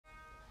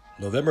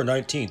November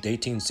 19,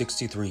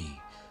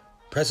 1863,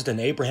 President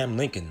Abraham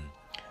Lincoln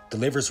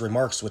delivers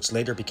remarks which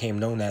later became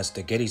known as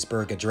the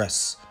Gettysburg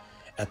Address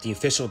at the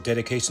official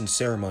dedication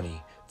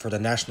ceremony for the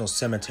National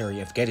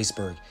Cemetery of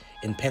Gettysburg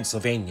in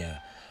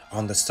Pennsylvania,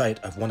 on the site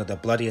of one of the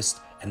bloodiest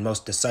and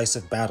most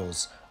decisive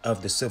battles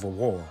of the Civil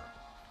War.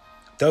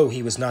 Though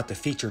he was not the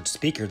featured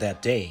speaker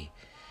that day,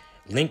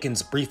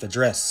 Lincoln's brief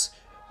address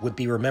would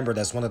be remembered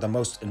as one of the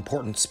most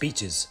important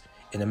speeches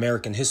in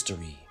American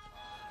history.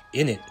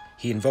 In it,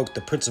 he invoked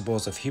the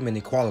principles of human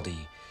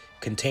equality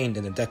contained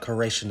in the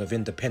Declaration of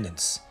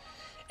Independence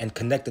and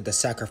connected the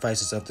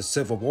sacrifices of the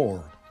Civil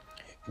War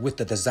with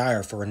the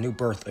desire for a new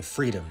birth of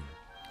freedom,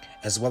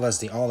 as well as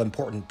the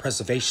all-important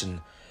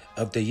preservation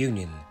of the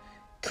Union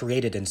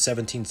created in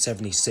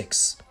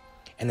 1776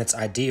 and its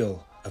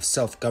ideal of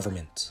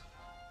self-government.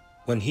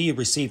 When he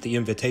received the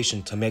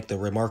invitation to make the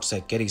remarks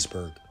at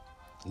Gettysburg,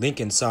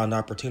 Lincoln saw an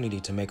opportunity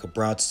to make a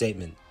broad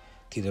statement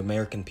to the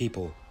American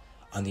people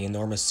on the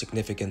enormous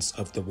significance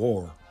of the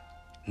war,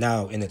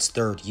 now in its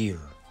third year.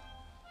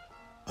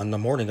 On the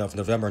morning of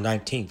November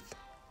 19th,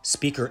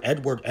 Speaker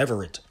Edward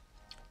Everett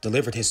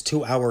delivered his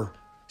 2-hour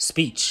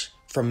speech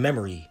from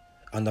memory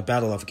on the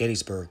Battle of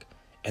Gettysburg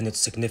and its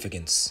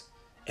significance,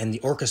 and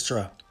the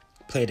orchestra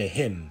played a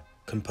hymn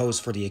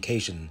composed for the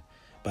occasion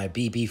by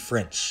B.B.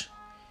 French.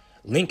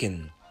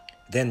 Lincoln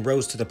then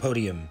rose to the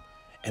podium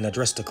and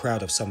addressed a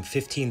crowd of some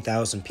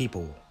 15,000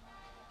 people.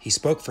 He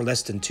spoke for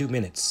less than 2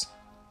 minutes,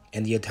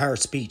 and the entire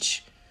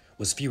speech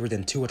was fewer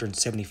than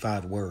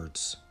 275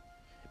 words.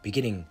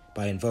 Beginning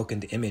by invoking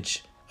the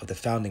image of the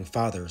Founding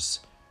Fathers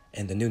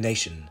and the new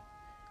nation,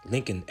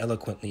 Lincoln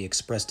eloquently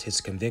expressed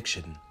his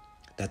conviction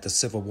that the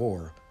Civil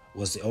War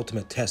was the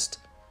ultimate test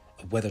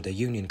of whether the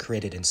Union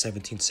created in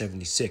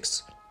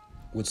 1776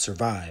 would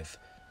survive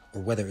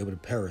or whether it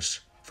would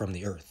perish from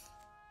the earth.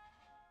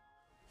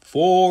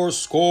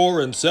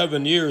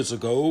 7 years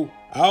ago,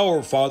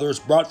 our fathers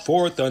brought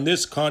forth on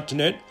this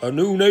continent a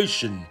new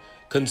nation,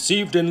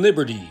 conceived in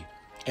liberty,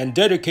 and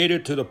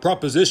dedicated to the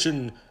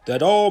proposition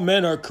that all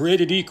men are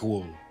created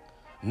equal.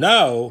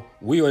 Now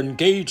we are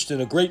engaged in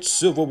a great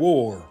civil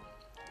war,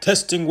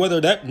 testing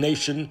whether that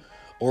nation,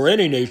 or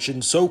any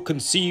nation so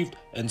conceived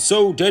and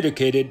so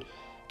dedicated,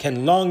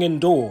 can long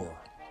endure.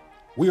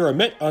 We are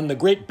met on the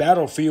great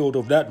battlefield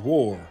of that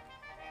war.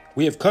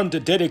 We have come to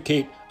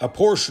dedicate a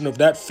portion of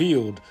that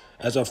field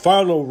as a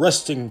final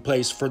resting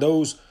place for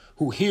those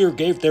who here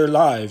gave their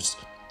lives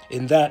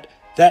in that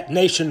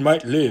nation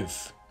might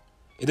live.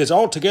 It is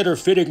altogether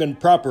fitting and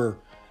proper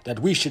that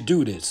we should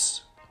do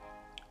this.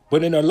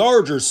 But in a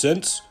larger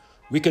sense,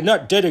 we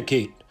cannot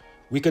dedicate,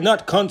 we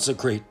cannot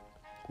consecrate,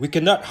 we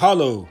cannot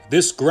hallow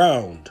this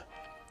ground.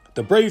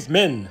 The brave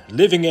men,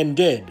 living and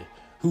dead,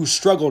 who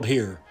struggled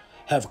here,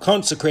 have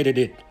consecrated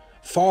it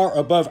far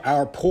above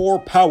our poor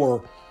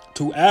power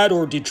to add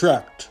or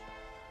detract.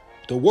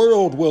 The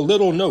world will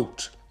little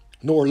note,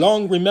 nor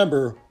long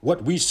remember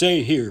what we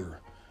say here,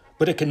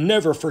 but it can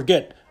never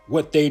forget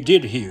what they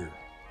did here.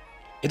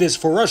 It is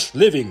for us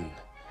living,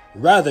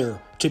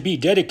 rather, to be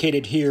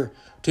dedicated here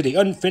to the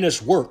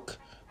unfinished work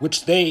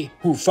which they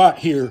who fought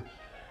here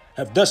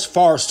have thus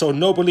far so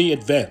nobly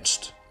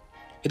advanced.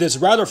 It is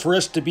rather for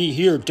us to be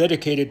here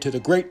dedicated to the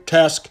great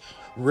task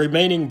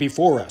remaining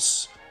before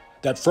us,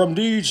 that from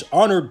these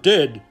honored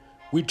dead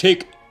we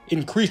take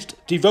increased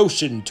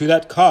devotion to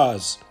that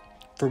cause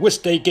for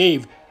which they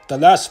gave the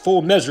last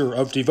full measure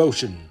of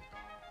devotion,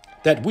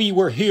 that we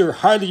were here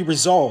highly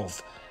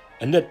resolved,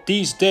 and that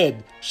these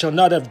dead shall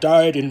not have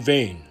died in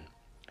vain,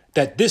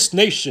 that this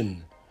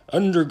nation,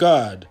 under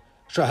God,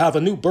 shall have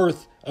a new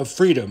birth of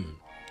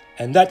freedom,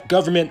 and that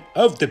government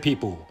of the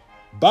people,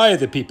 by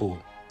the people,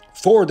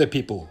 for the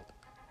people,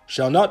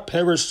 shall not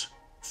perish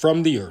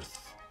from the earth.